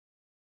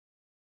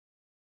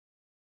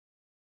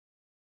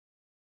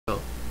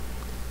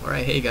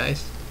Alright, hey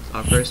guys.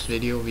 Our first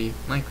video will be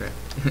Minecraft.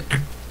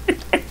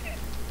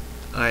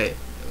 Alright,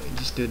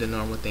 just do the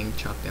normal thing,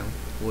 chop down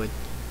wood.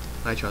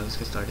 Alright Charles, let's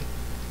get started.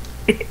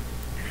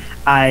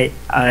 I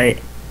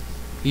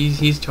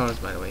He's Charles,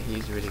 by the way.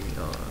 He's really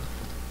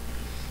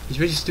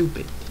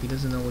stupid. He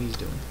doesn't know what he's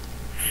doing.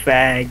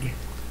 fag.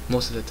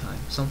 Most of the time.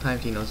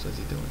 Sometimes he knows what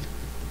he's doing.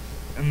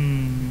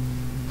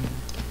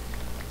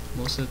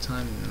 Most of the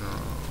time, no.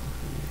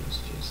 He's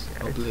just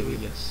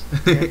oblivious.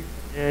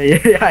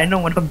 Yeah, I know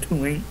what I'm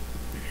doing.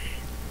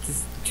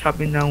 Just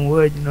chopping down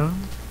wood, you know.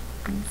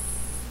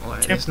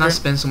 Alright, let's not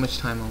spend so much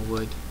time on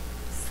wood.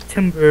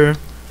 Timber,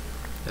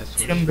 That's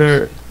what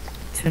timber,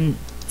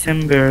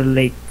 timber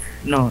lake.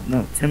 No,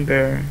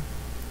 timber.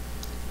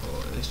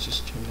 Oh, let's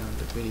just turn down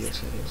the video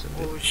settings a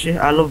bit. Oh shit,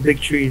 I love big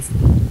trees.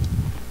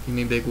 You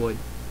mean big wood?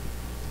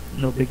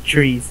 No, big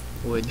trees.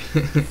 Wood.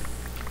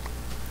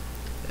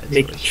 That's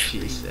Big what she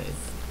trees. said.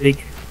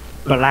 Big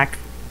black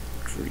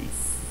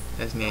trees.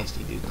 That's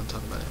nasty, dude. Don't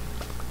talk about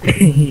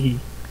it.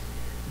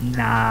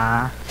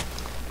 Nah.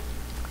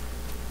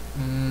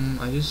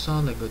 I just saw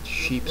like a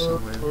sheep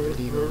somewhere. Where did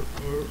he go?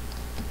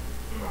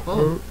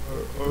 Oh,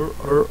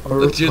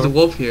 look, there's a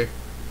wolf here.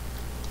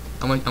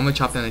 I'm gonna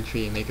chop down a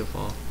tree and make it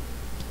fall.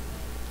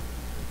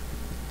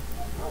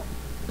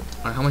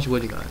 Alright, how much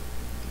wood you got?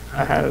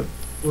 I have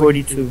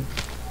 42.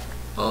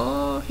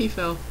 Oh, he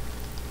fell.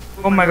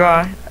 Oh my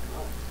god.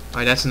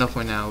 Alright, that's enough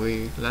for now.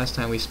 Last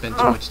time we spent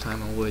too much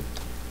time on wood.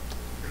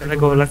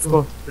 Let's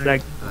go. Like,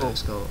 Alright,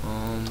 let's go.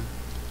 on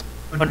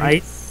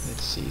ice.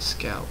 Let's see,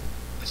 scout.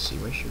 Let's see,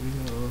 where should we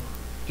go?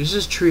 There's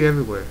this tree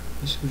everywhere.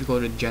 Let's go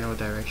to general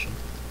direction.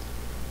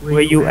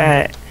 Where you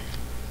at?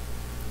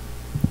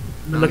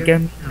 No. Look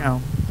at me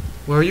now.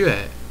 Where are you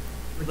at?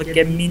 Look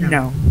at me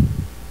now.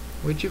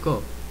 Where'd you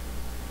go?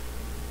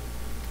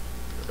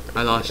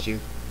 I lost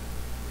you.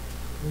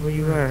 Where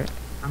you at?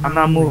 I'm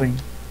not moving.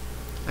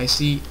 I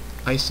see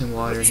ice and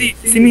water. See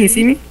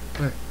me?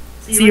 Where?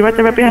 See you right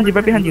there, right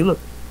behind you, look.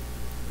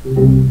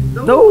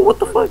 No, what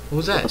the fuck? What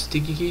was that?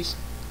 Sticky keys?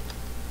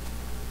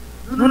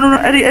 No,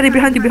 Eddie,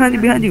 behind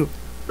you.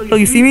 Oh,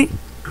 you see me?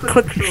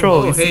 Click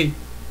control. Oh, hey.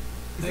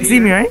 You see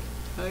me, right?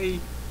 Hey.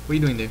 What are you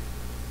doing there?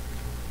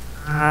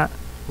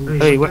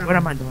 Hey, what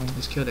am I doing?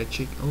 Let's kill that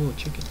chicken. Oh,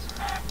 chickens.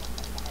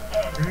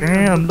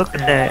 Damn, look at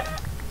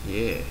that.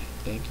 Yeah.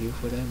 Thank you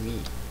for that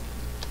meat.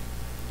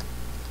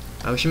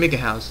 We should make a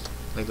house.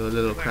 Like a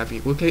little crappy.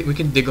 We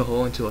can dig a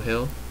hole into a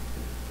hill.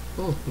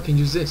 Oh, we can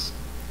use this.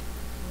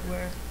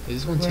 Where?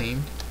 Is this one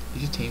tamed?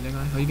 Did you tame that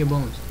guy? How you get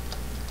bones?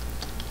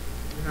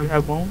 You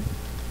have bone?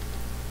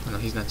 Oh no,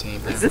 he's not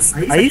tamed. Is this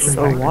ice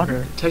or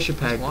water? Texture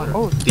pack water.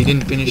 Oh. They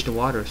didn't finish the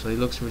water, so it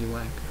looks really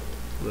whack.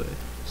 But you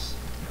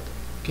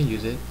can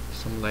use it.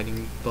 Some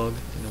lighting bug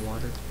in the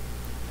water.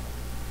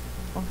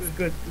 Oh, it's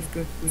good.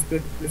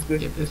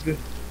 Yep, that's good.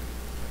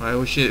 Alright,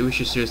 we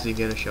should seriously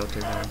get a shelter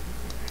going.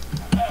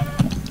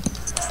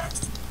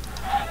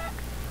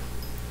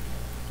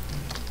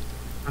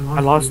 I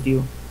lost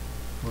you.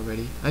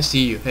 Already? I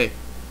see you. Hey.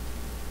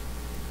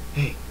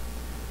 Hey.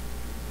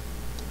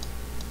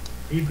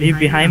 Are you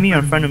behind me or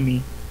in front of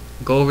me?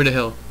 Go over the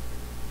hill.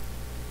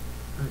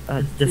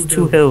 There's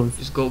two hills.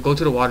 Just go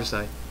to the water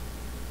side.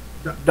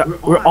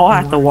 We're all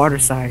at the water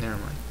side. Never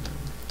mind.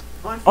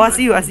 Oh, I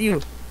see you.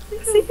 Alright,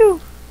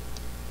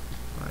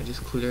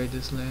 just clear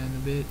this land a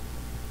bit.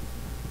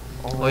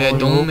 Oh yeah,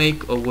 don't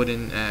make a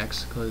wooden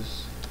axe,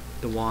 cause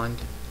the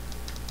wand,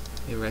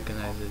 it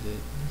recognizes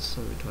it. It's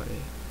so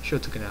retarded.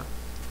 Should've took it out.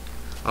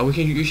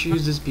 You should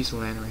use this piece of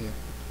land right here.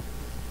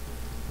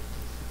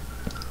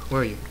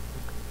 Where are you?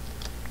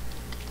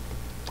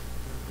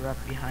 Right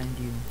behind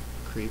you.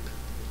 Creep.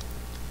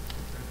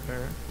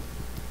 Er.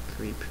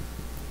 Creep.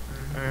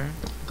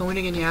 Don't we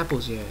didn't get any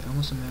apples yet. I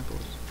want some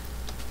apples.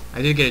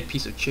 I did get a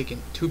piece of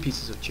chicken. 2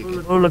 pieces of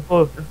chicken. Oh,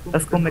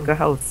 let's go make a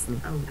house.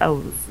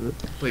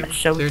 Wait,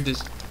 Shelter. clear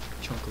this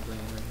chunk of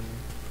land right here.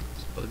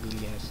 This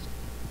ugly ass.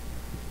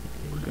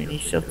 We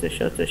need shelter.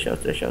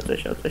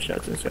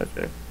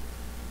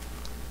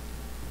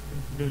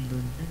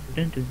 Dun.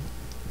 I'm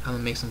gonna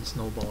make some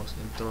snowballs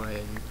and throw it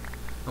and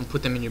I'm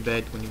put them in your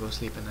bed when you go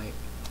sleep at night.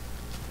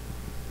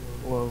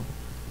 Whoa.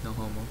 No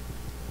homo.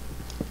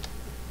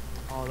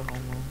 All the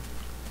homo.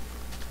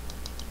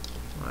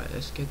 Alright,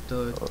 let's get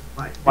the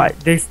Why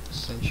this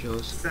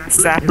essentials.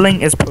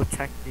 sapling is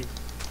protected?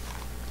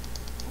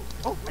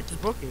 Oh, I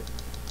just broke it.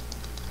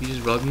 You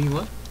just rubbed me?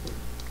 What?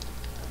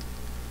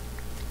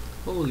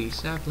 Holy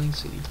sapling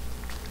city.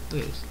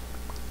 Look at this.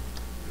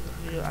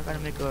 Yeah, I gotta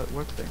make a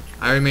workbench.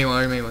 I already made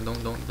one.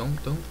 Don't.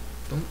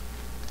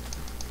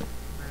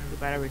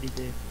 But I already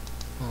did.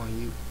 Oh,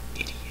 you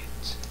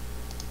idiot.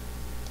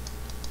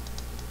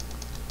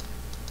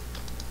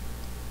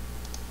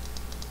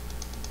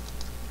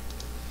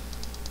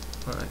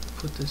 Alright,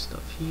 put this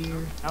stuff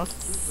here. Mouse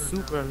is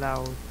super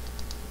loud.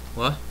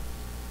 What?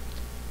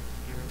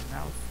 Your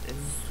mouse is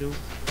super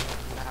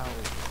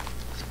loud.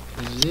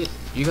 This is it.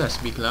 You gotta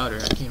speak louder.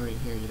 I can't really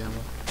hear you that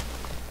well.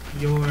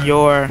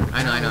 Your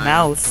I know.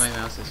 mouse. My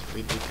mouse is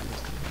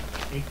ridiculous.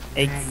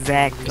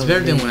 Exactly. It's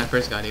better than when I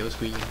first got it. It was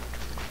squeaky.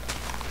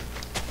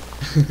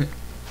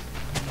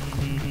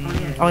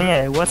 Oh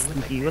yeah, it was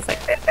squeaky. It was like.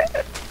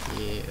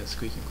 Yeah, it's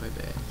squeaking quite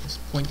bad. Let's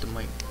point the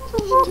mic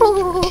this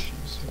direction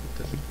so it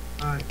doesn't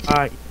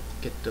Alright.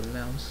 get the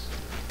mouse.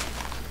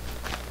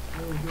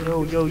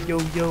 Yo, yo, yo,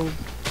 yo.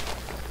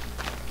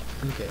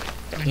 Okay.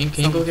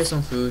 Can you go get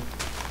some food?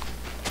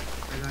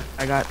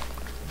 I got you.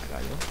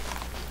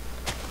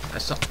 I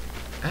saw.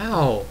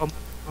 Ow!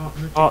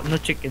 Oh, no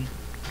chicken.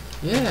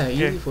 Yeah,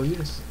 Here. easy for you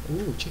to.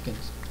 Ooh,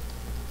 chickens.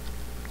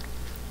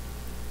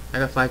 I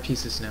got 5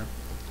 pieces now.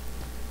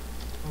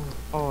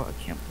 Oh, I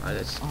can't. Alright,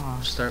 let's Ah.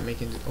 start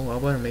making. Oh, I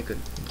want to make a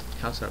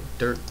house out of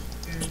dirt.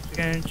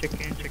 Chicken.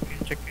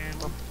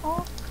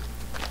 Oh.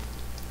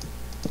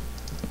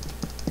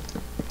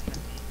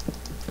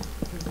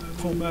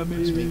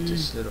 Let's make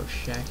this little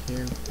shack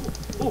here.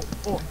 Oh,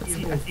 I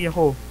see a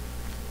hole.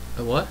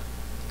 A what?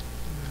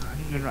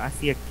 No, I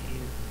see a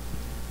cave.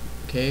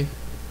 Cave?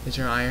 Is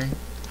there iron?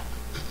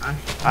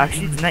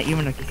 Actually, it's not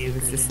even a cave.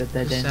 It's just a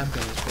dead The end.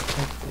 sapling is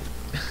protected.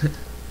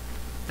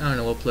 I don't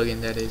know what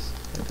plugin that is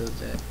that does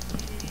that.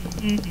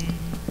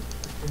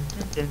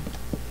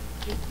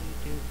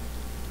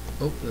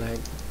 Oh, lag.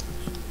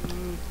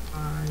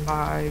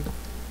 5.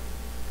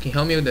 Can you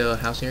help me with the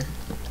house here?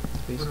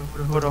 Please?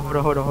 Hold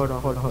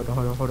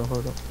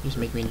on. Just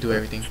make me do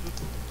everything.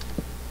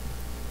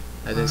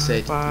 As I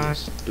said, you're 5,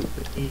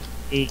 stupid.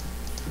 8,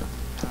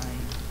 9.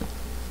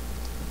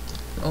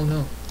 Oh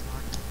no.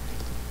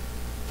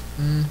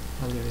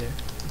 I'll leave it there.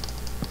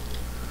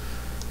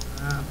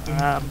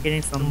 I'm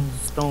getting some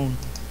stone.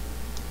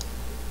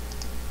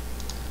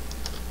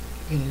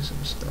 Getting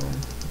some stone.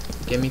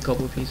 Give me a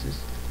couple of pieces.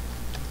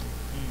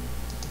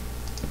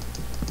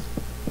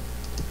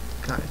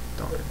 God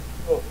darn.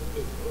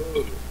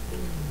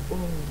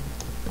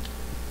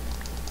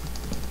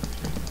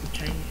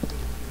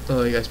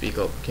 Oh, you gotta speak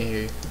up. Can't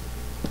hear you.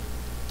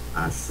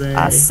 I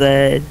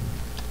said.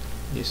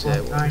 You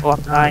said what? Oh,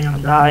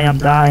 I'm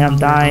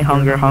dying.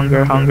 Hunger.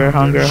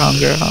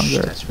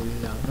 That's really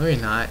loud. No, you're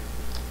not.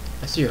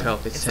 I see your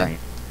health. It's 10.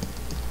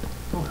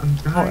 Oh,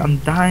 I'm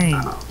dying.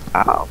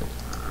 Ow.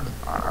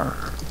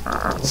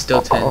 It's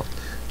still 10.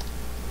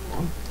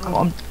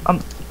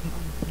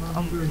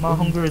 My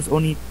hunger is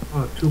only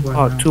 2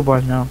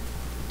 bars now.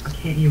 I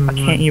can't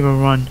even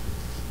run.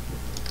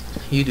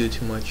 You do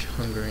too much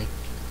hungering.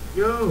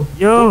 Yo,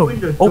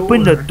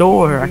 open the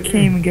door. I can't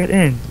even get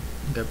in.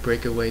 You gotta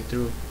break your way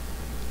through.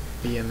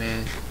 Be a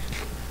man.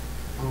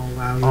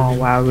 Oh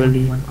wow,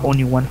 really?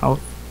 Only one house?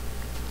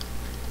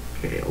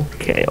 Okay.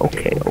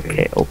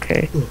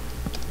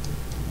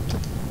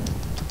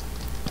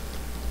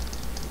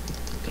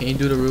 Can you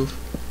do the roof?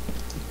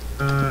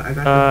 I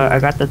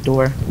got the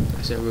door.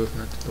 I said roof,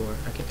 not the door.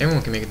 Okay,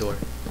 everyone can make a door. I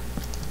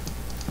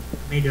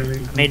made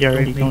it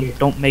already.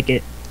 Don't make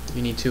it.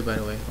 You need 2, by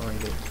the way. Oh, you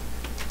did.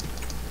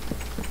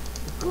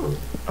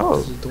 Oh,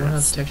 Does the door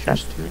have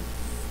textures too?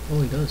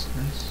 Oh, he does.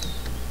 Nice.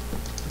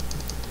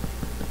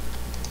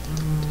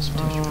 Some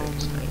texture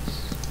packs. Nice.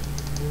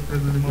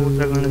 what was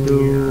I gonna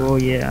do? Oh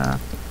yeah.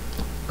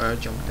 Alright,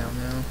 jump down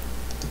now.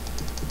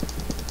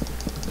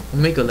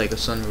 We'll make like a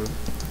sunroof.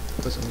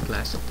 Put some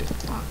glass up there.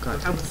 Oh god.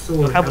 Have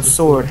a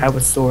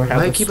sword. Why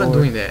do you keep on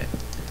doing that?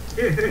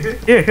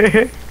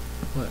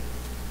 What?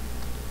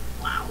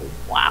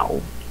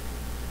 Wow.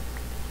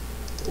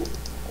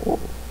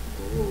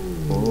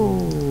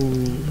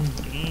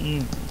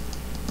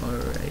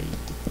 Alright.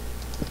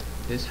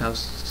 This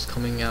house is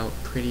coming out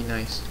pretty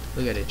nice.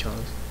 Look at it,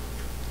 Charles.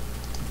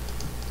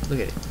 Look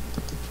at it.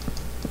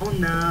 Oh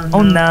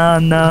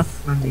no.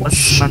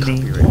 What's my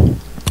name? Copyright.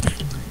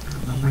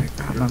 Oh my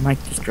god, my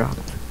mic just dropped.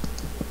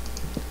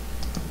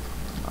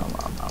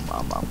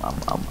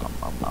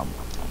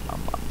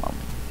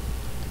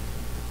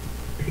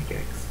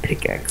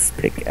 Pickaxe.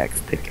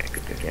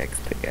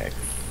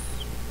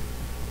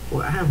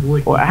 Well, I have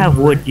wood. Oh, I have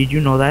wood. Did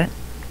you know that?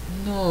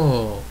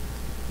 No.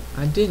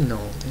 I didn't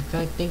know. In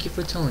fact, thank you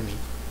for telling me.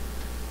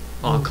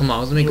 Oh, come on. I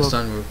was gonna make a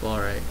sunroof.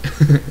 Alright.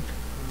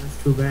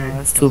 That's too bad.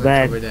 That's too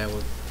bad. Cover that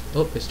with...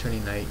 Oh, it's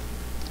turning night.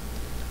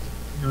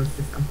 No,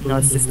 No,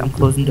 it's just I'm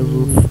closing the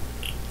roof.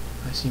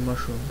 I see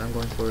mushrooms. I'm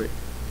going for it.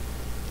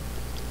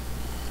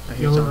 I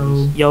hear YOLO.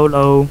 zombies.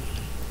 YOLO.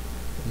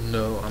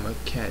 No, I'm a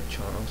cat,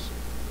 Charles.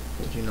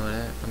 Did you know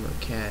that? I'm a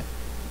cat.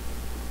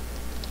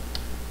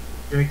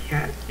 You're a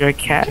cat. You're a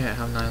cat? Cat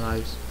have 9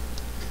 lives.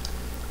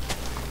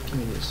 Give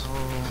me this.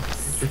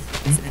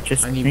 It's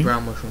interesting. I need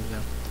brown mushrooms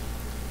now.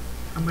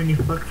 How many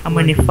fucks? How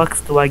many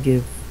fucks do I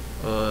give?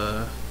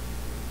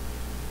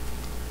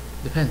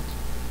 Depends.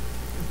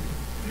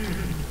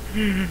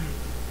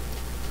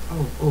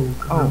 Oh,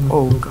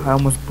 God, I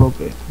almost broke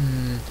it.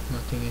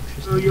 Nothing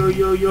interesting.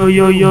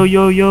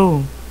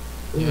 Yo.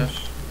 Yeah.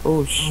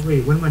 Oh, Oh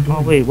wait, what am I doing?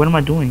 Oh, wait, what am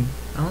I doing?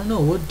 I don't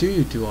know. What do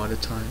you do all the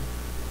time?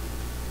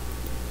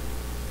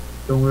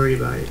 Don't worry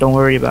about it. Don't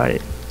worry about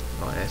it.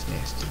 Oh, that's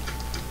nasty.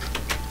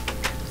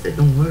 I said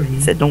don't worry.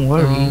 He said, don't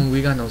worry.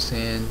 We got no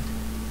sand.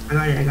 I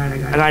got it. I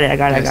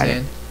got it. Got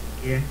sand?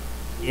 Yeah.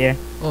 Yeah.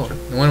 Oh,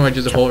 no wonder why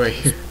there's a hole right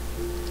here.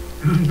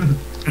 Gotta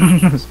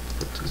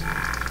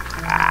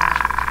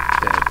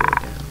go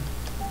down.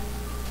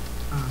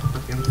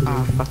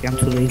 Ah, fuck it, I'm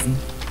too lazy.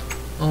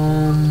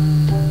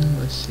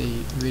 Let's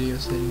see. Video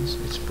settings.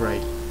 It's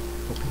bright.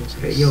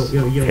 Okay, yo.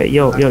 Okay,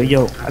 yo.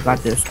 I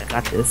got this.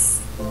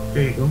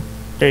 There you go.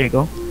 There you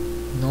go.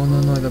 No,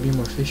 I gotta be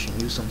more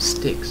efficient. Use some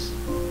sticks.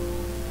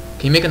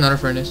 Can you make another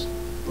furnace?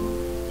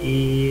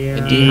 Yeah.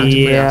 And do you have to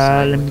put it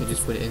outside? let We me can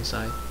just put it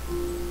inside.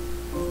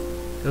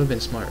 That would've been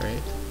smart,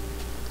 right?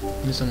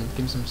 Give me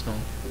some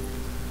stone.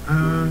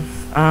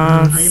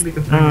 How you make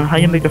a furnace? How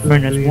you make a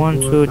furnace?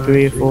 1, 2,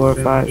 3, 4,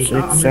 5,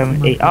 6,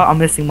 7, 8. Oh, I'm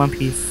missing one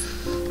piece.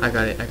 I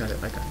got it. Got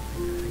it.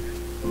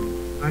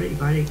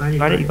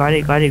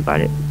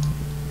 Got it.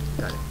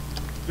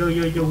 Yo,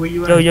 where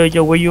you at?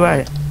 Yo, where you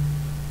at?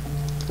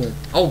 Boom.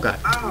 Oh god.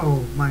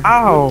 Ow,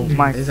 Ow,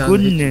 my This sounds-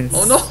 goodness.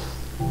 Oh no!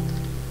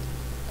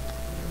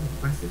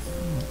 What's this?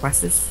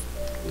 What's this?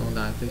 Don't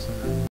die, please don't die.